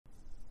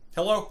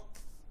Hello?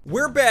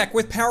 We're back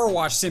with Power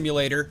Wash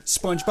Simulator,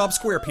 SpongeBob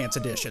SquarePants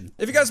edition.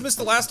 If you guys missed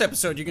the last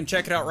episode, you can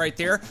check it out right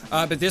there.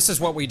 But this is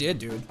what we did,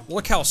 dude.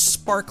 Look how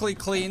sparkly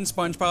clean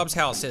SpongeBob's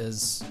house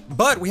is.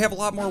 But we have a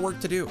lot more work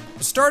to do.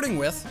 Starting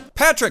with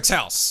Patrick's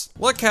house.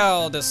 Look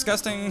how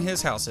disgusting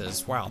his house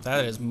is. Wow,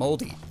 that is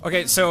moldy.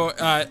 Okay, so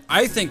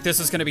I think this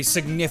is gonna be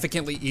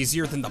significantly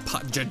easier than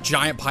the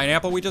giant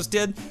pineapple we just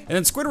did. And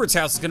then Squidward's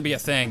house is gonna be a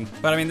thing.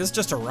 But I mean, this is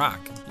just a rock,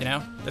 you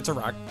know? It's a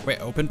rock. Wait,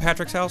 open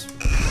Patrick's house?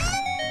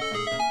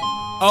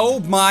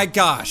 Oh my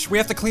gosh, we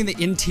have to clean the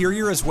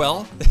interior as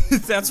well?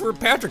 That's where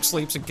Patrick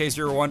sleeps, in case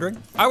you were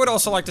wondering. I would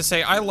also like to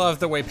say, I love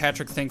the way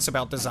Patrick thinks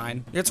about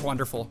design. It's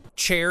wonderful.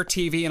 Chair,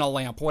 TV, and a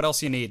lamp. What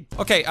else you need?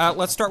 Okay,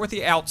 let's start with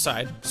the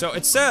outside. So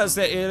it says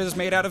that it is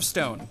made out of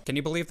stone. Can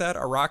you believe that?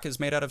 A rock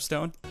is made out of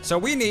stone? So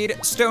we need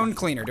stone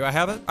cleaner. Do I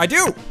have it? I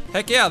do!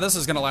 Heck yeah, this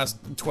is gonna last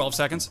 12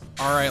 seconds.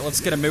 All right,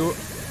 let's get a move.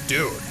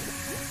 Dude.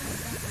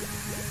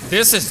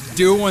 This is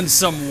doing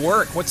some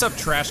work. What's up,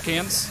 trash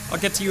cans? I'll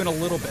get to you in a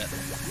little bit.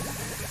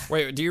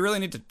 Wait, do you really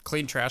need to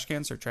clean trash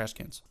cans or trash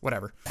cans?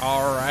 Whatever.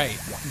 All right,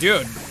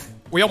 dude,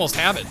 we almost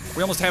have it.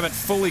 We almost have it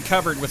fully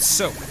covered with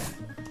soap.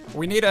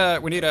 We need a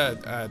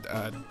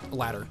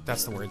ladder,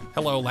 that's the word.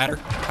 Hello, ladder,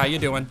 how you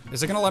doing?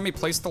 Is it gonna let me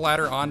place the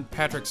ladder on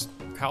Patrick's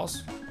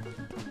house?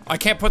 I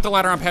can't put the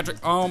ladder on Patrick,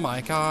 oh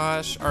my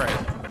gosh. All right,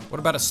 what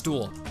about a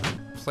stool?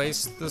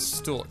 Place the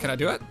stool, can I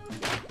do it?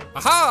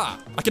 Aha,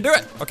 I can do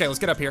it. Okay, let's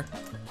get up here.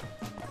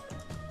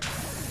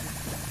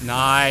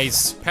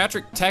 Nice.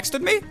 Patrick texted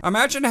me?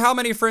 Imagine how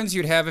many friends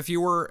you'd have if you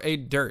were a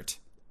dirt.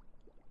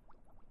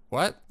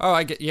 What? Oh,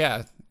 I get,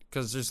 yeah,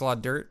 because there's a lot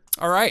of dirt.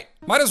 All right,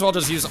 might as well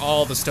just use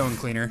all the stone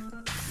cleaner.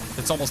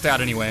 It's almost out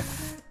anyway.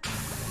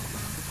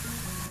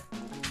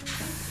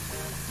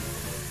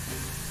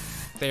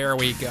 There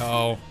we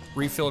go.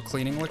 Refill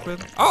cleaning liquid.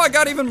 Oh, I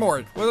got even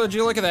more. Well, did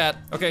you look at that?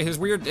 Okay, his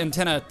weird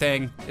antenna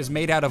thing is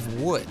made out of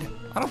wood.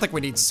 I don't think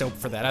we need soap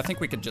for that. I think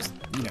we could just,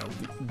 you know,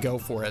 go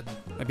for it.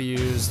 Maybe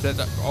use that.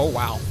 Oh,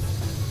 wow.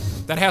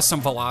 That has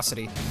some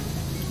velocity.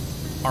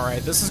 All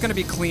right, this is gonna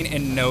be clean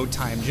in no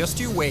time. Just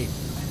you wait.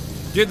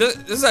 Dude, this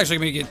is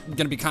actually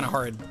gonna be kind of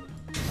hard.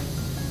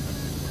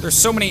 There's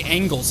so many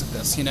angles of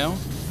this, you know?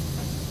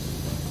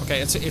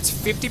 Okay, it's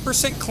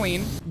 50%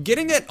 clean.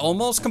 Getting it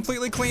almost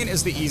completely clean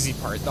is the easy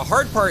part. The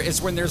hard part is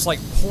when there's like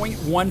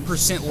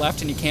 0.1%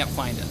 left and you can't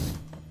find it.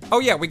 Oh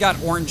yeah, we got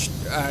orange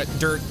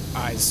dirt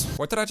eyes.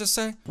 What did I just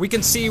say? We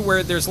can see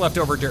where there's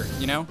leftover dirt,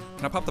 you know?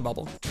 Can I pop the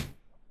bubble?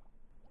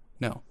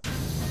 No.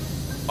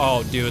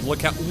 Oh dude,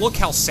 look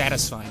how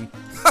satisfying.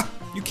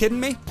 You kidding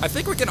me? I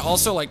think we can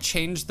also like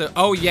change the,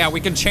 oh yeah, we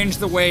can change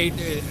the way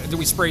that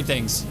we spray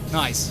things.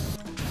 Nice.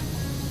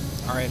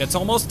 All right, it's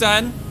almost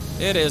done.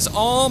 It is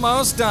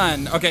almost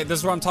done. Okay, this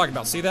is what I'm talking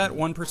about. See that?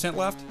 1%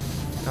 left.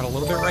 Got a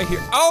little bit right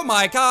here. Oh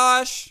my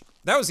gosh.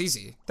 That was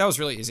easy. That was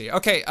really easy.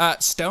 Okay,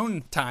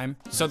 stone time.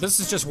 So this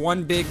is just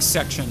one big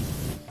section.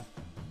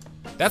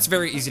 That's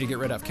very easy to get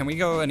rid of. Can we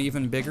go an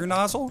even bigger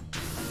nozzle?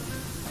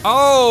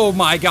 Oh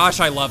my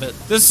gosh, I love it.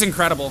 This is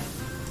incredible.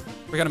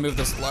 We gotta move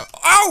this low.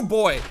 Oh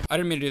boy! I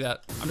didn't mean to do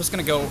that. I'm just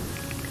gonna go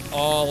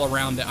all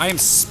around it. I am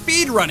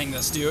speed running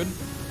this, dude.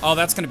 Oh,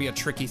 that's gonna be a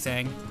tricky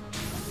thing.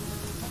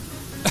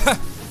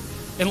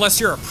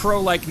 Unless you're a pro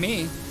like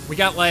me. We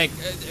got like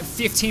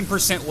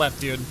 15%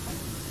 left, dude.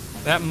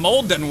 That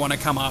mold didn't want to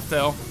come off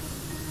though.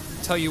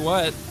 Tell you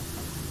what.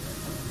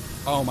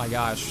 Oh my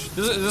gosh.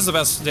 This is the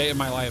best day of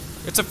my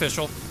life. It's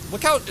official.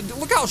 Look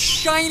how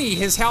shiny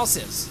his house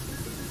is.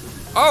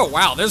 Oh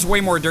wow, there's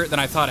way more dirt than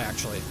I thought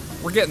actually.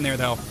 We're getting there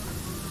though.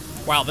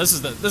 Wow, this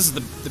is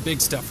the big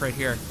stuff right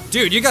here.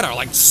 Dude, you gotta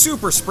like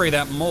super spray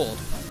that mold.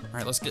 All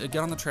right, let's get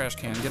on the trash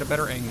can, get a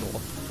better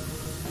angle.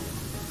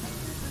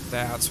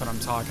 That's what I'm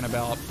talking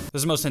about. This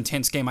is the most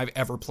intense game I've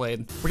ever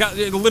played.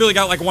 It literally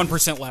got like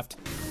 1% left.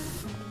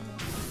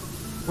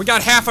 We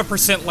got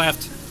 0.5%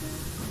 left.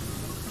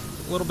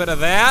 A little bit of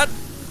that.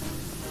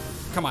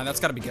 Come on, that's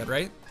gotta be good,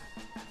 right?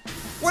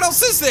 What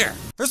else is there?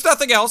 There's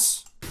nothing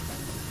else.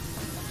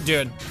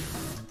 Dude,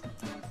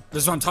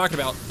 this is what I'm talking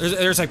about.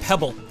 There's a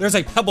pebble. There's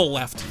a pebble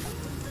left.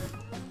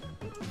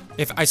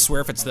 I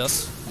swear if it's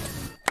this.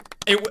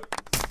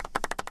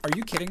 Are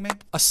you kidding me?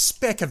 A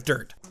speck of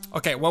dirt.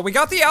 Okay, well, we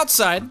got the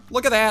outside.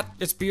 Look at that.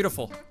 It's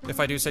beautiful,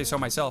 if I do say so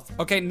myself.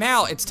 Okay,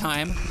 now it's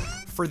time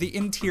for the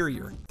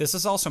interior. This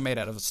is also made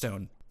out of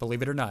stone,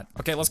 believe it or not.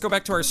 Okay, let's go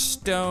back to our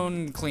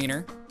stone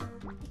cleaner.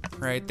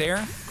 Right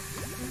there.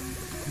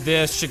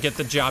 This should get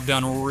the job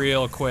done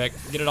real quick.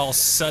 Get it all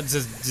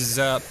suds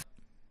up.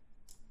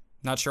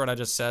 Not sure what I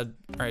just said.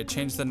 All right,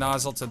 change the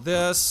nozzle to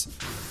this.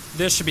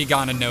 This should be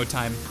gone in no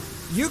time.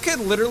 You could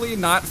literally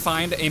not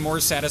find a more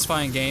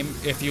satisfying game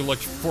if you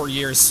looked for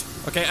years.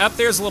 Okay, up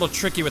there's a little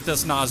tricky with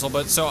this nozzle,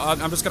 but so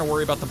I'm just gonna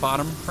worry about the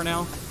bottom for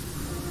now.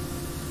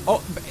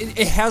 Oh,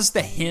 it has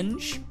the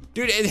hinge?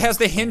 Dude, it has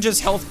the hinge's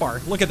health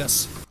bar. Look at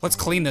this. Let's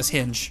clean this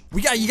hinge.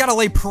 You gotta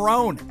lay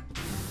prone.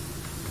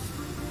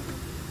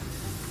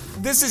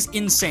 This is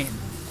insane.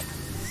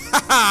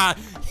 Haha,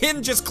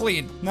 hinge is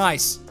clean.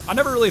 Nice. I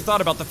never really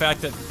thought about the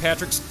fact that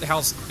Patrick's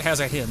house has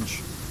a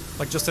hinge.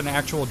 Like just an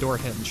actual door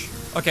hinge.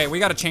 Okay, we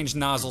gotta change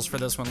nozzles for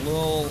this one. A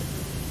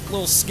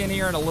little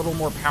skinnier and a little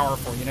more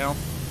powerful, you know?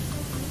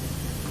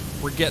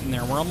 We're getting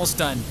there, we're almost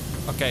done.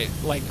 Okay,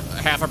 like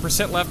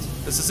 0.5% left.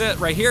 This is it,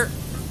 right here.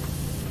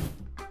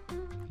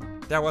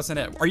 That wasn't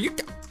it. Are you,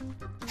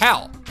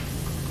 Hal?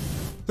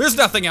 There's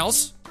nothing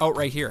else. Oh,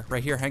 right here,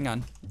 hang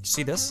on. You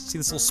see this? See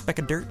this little speck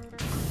of dirt?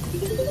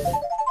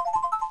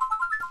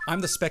 I'm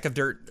the speck of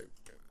dirt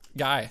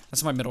guy.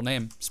 That's my middle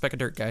name, speck of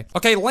dirt guy.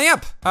 Okay,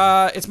 lamp.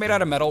 It's made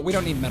out of metal. We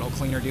don't need metal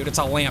cleaner, dude. It's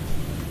a lamp.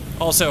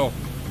 Also,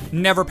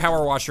 never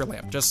power wash your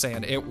lamp. Just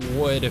saying, it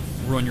would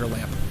ruin your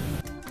lamp.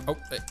 Oh,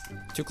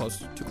 too close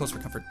for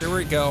comfort. There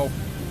we go.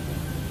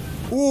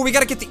 Ooh, we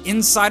gotta get the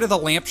inside of the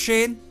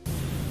lampshade.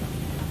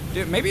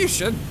 Dude, maybe you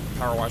should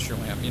power wash your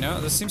lamp, you know?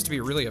 This seems to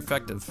be really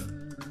effective.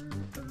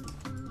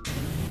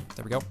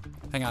 There we go.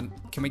 Hang on,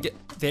 can we get,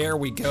 there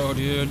we go,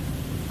 dude.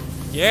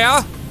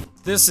 Yeah,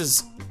 this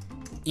is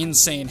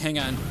insane, hang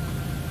on.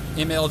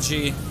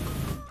 MLG.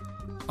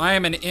 I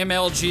am an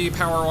MLG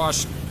power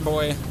wash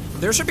boy.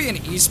 There should be an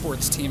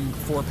esports team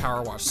for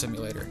Power Wash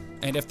Simulator.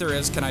 And if there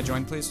is, can I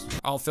join, please?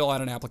 I'll fill out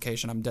an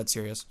application, I'm dead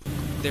serious.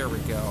 There we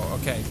go,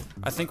 okay.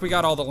 I think we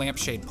got all the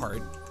lampshade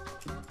part.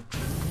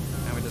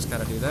 Now we just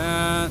gotta do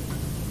that.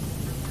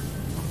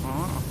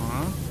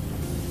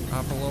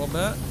 Up a little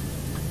bit.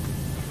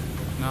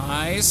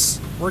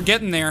 Nice. We're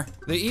getting there.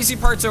 The easy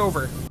part's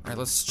over. All right,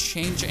 let's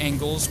change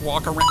angles,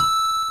 walk around.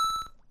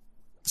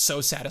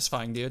 So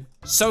satisfying, dude.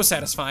 So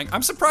satisfying.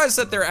 I'm surprised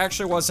that there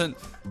actually wasn't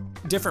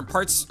different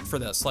parts for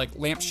this, like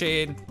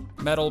lampshade,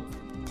 metal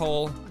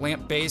pole,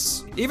 lamp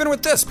base. Even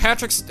with this,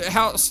 Patrick's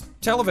house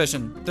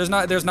television, there's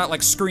not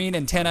like screen,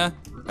 antenna.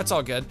 That's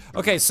all good.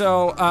 Okay,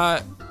 so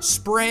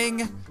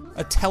spraying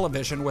a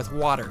television with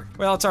water.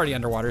 Well, it's already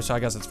underwater, so I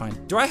guess it's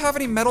fine. Do I have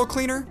any metal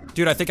cleaner?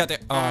 Dude, I think I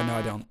did. Oh, no,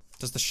 I don't.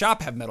 Does the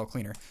shop have metal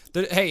cleaner?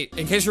 Hey,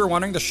 in case you were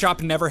wondering, the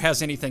shop never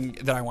has anything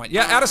that I want.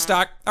 Yeah, out of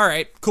stock. All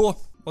right,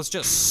 cool. Let's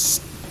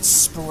just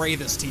spray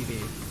this TV.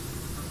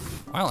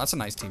 Wow, that's a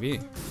nice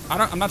TV.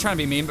 I'm not trying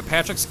to be mean, but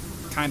Patrick's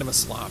kind of a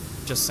slob,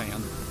 just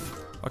saying.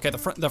 Okay,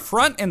 the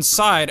front and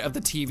side of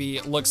the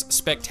TV looks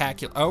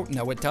spectacular. Oh,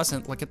 no, it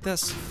doesn't. Look at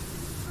this.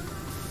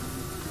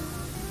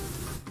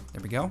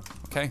 There we go.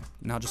 Okay,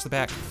 now just the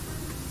back.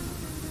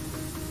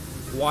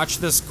 Watch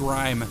this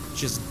grime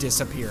just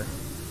disappear.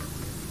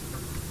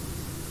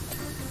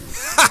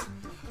 Ha!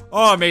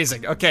 Oh,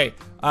 amazing. Okay,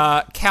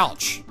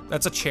 couch.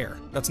 That's a chair.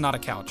 That's not a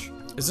couch.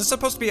 Is this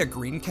supposed to be a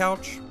green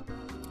couch?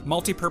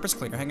 Multi-purpose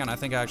cleaner. Hang on, I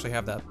think I actually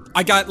have that.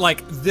 I got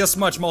like this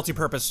much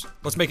multi-purpose.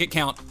 Let's make it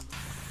count.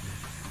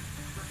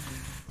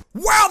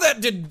 Wow,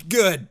 that did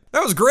good.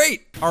 That was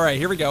great. All right,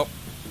 here we go.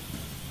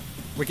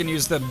 We can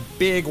use the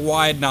big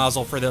wide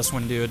nozzle for this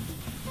one, dude.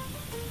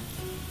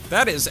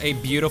 That is a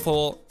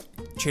beautiful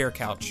chair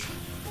couch,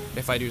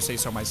 if I do say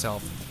so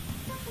myself.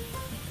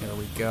 There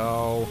we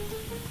go.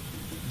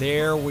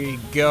 There we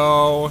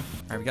go.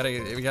 All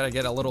right, we gotta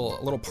get a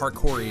little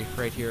parkour-y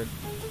right here.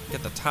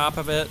 Get the top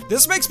of it.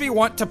 This makes me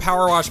want to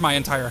power wash my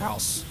entire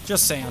house.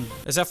 Just saying.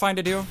 Is that fine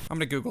to do? I'm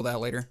gonna Google that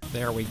later.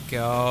 There we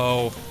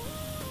go.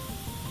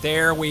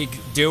 There we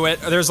do it.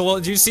 There's a little,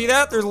 do you see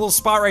that? There's a little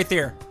spot right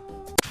there.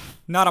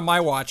 Not on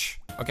my watch.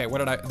 Okay, what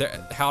did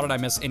how did I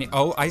miss any?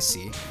 Oh, I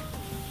see.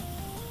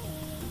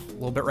 A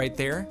little bit right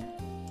there.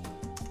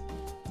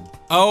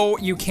 Oh,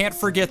 you can't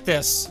forget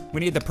this.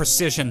 We need the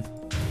precision.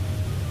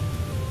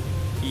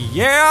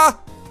 Yeah!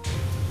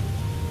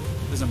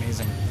 This is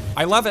amazing.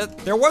 I love it.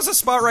 There was a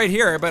spot right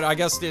here, but I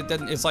guess it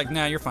didn't, it's like,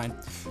 nah, you're fine.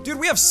 Dude,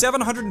 we have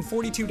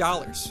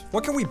 $742.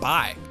 What can we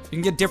buy? You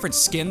can get different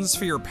skins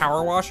for your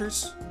power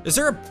washers. Is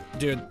there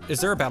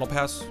a battle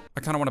pass? I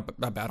kind of want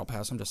a battle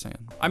pass, I'm just saying.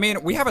 I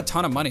mean, we have a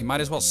ton of money, might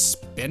as well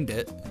spend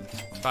it.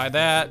 Buy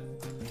that,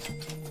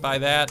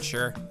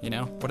 sure, you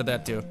know, what did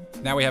that do?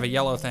 Now we have a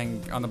yellow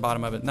thing on the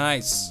bottom of it,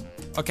 nice.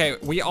 Okay,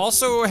 we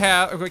also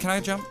have, can I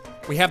jump?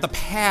 We have the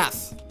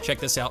path. Check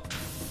this out.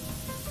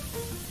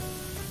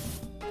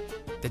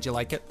 Did you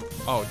like it?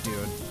 Oh,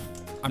 dude.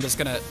 I'm just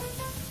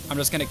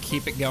gonna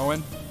keep it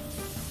going.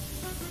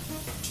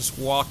 Just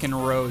walk in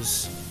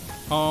rows.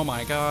 Oh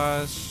my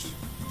gosh.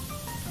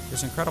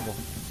 It's incredible.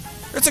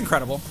 It's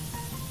incredible.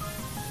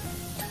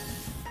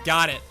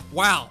 Got it.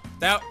 Wow.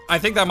 I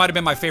think that might have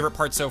been my favorite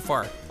part so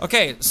far.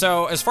 Okay,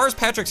 so as far as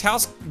Patrick's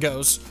house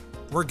goes,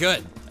 we're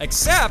good.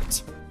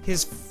 Except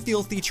his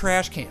filthy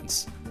trash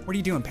cans. What are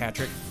you doing,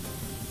 Patrick?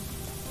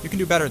 You can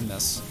do better than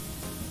this.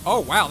 Oh,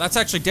 wow, that's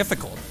actually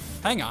difficult.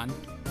 Hang on.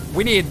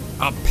 We need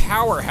a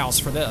powerhouse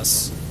for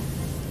this.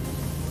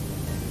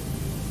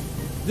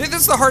 This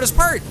is the hardest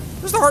part.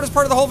 This is the hardest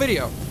part of the whole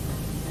video.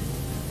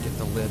 Get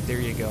the lid,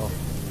 there you go.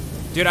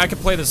 Dude, I could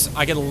play this,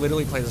 I could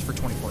literally play this for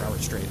 24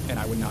 hours straight and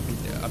I would not be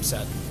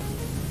upset.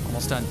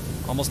 Almost done.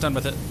 Almost done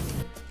with it.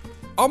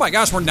 Oh my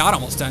gosh, we're not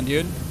almost done,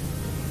 dude.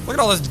 Look at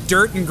all this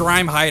dirt and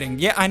grime hiding.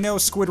 Yeah, I know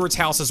Squidward's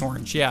house is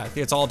orange. Yeah,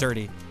 it's all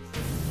dirty.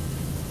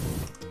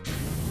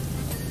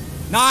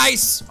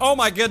 Nice! Oh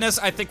my goodness,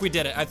 I think we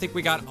did it. I think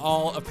we got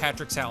all of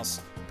Patrick's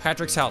house.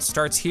 Patrick's house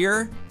starts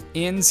here,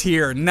 Ends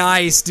here.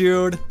 Nice,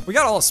 dude. We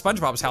got all of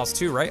SpongeBob's house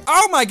too, right?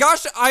 Oh my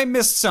gosh, I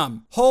missed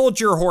some. Hold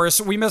your horse.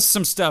 We missed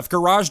some stuff.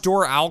 Garage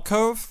door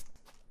alcove.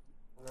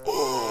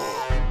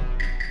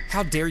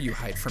 How dare you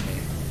hide from me?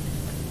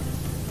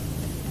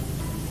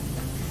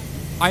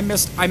 I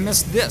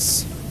missed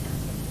this.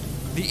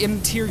 The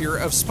interior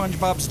of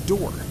SpongeBob's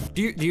door.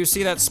 Do you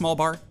see that small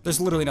bar?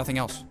 There's literally nothing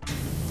else.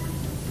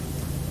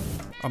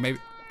 Oh, maybe.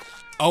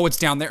 Oh, it's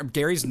down there.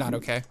 Gary's not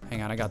okay.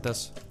 Hang on, I got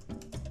this.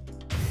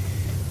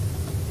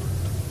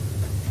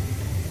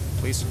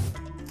 Please.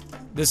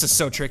 This is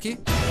so tricky.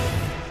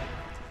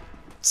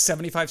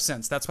 75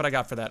 cents. That's what I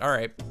got for that. All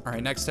right. All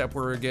right. Next up,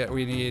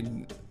 we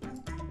need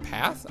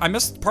path. I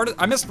missed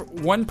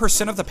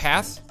 1% of the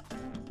path.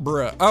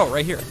 Bruh. Oh,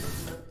 right here.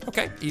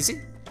 Okay,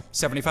 easy.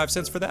 75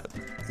 cents for that.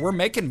 We're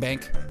making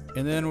bank.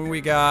 And then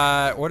we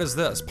got, what is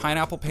this?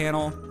 Pineapple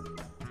panel.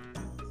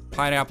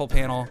 Pineapple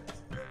panel.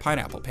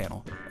 Pineapple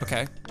panel.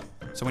 Okay.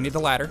 So we need the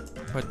ladder.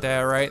 Put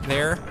that right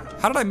there.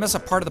 How did I miss a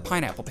part of the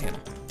pineapple panel?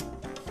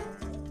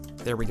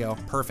 There we go.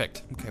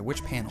 Perfect. Okay,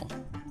 which panel?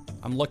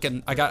 I'm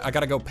looking. I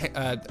gotta go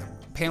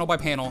panel by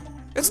panel.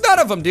 It's none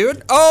of them,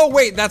 dude. Oh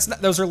wait,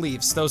 those are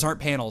leaves. Those aren't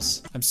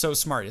panels. I'm so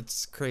smart.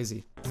 It's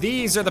crazy.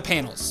 These are the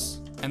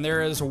panels, and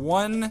there is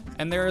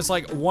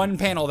like one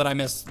panel that I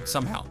missed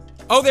somehow.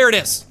 Oh, there it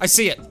is. I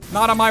see it.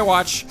 Not on my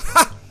watch.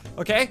 Ha!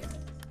 Okay.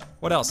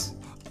 What else?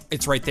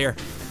 It's right there.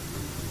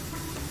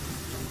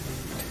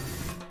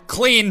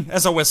 Clean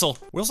as a whistle.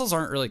 Whistles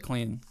aren't really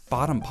clean.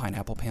 Bottom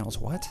pineapple panels.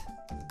 What?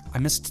 I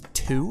missed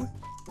 2?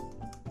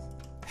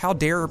 How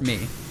dare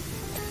me?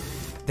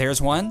 There's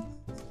 1.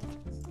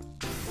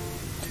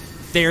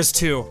 There's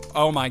 2.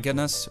 Oh my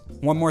goodness.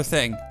 One more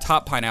thing.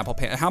 Top pineapple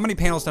panel. How many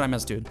panels did I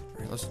miss, dude? All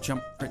right, let's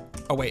jump. Right.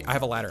 Oh wait, I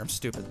have a ladder. I'm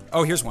stupid.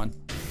 Oh, here's 1.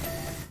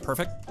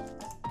 Perfect.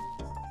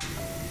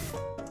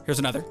 Here's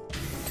another.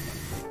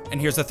 And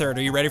here's the 3rd.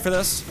 Are you ready for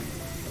this?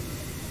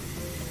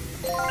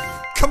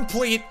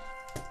 Complete.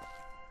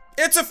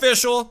 It's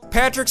official.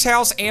 Patrick's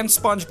house and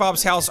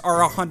SpongeBob's house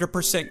are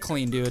 100%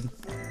 clean, dude.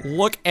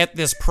 Look at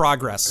this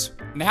progress.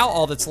 Now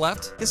all that's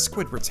left is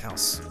Squidward's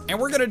house. And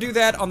we're gonna do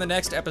that on the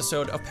next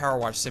episode of Power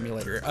Wash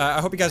Simulator.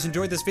 I hope you guys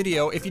enjoyed this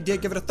video. If you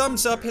did, give it a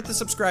thumbs up, hit the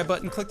subscribe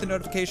button, click the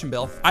notification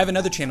bell. I have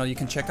another channel you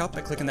can check out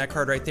by clicking that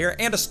card right there,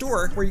 and a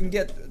store where you can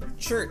get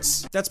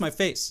shirts. That's my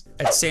face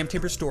at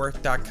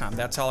samtaborstore.com.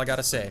 That's all I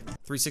gotta say.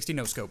 360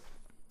 no scope.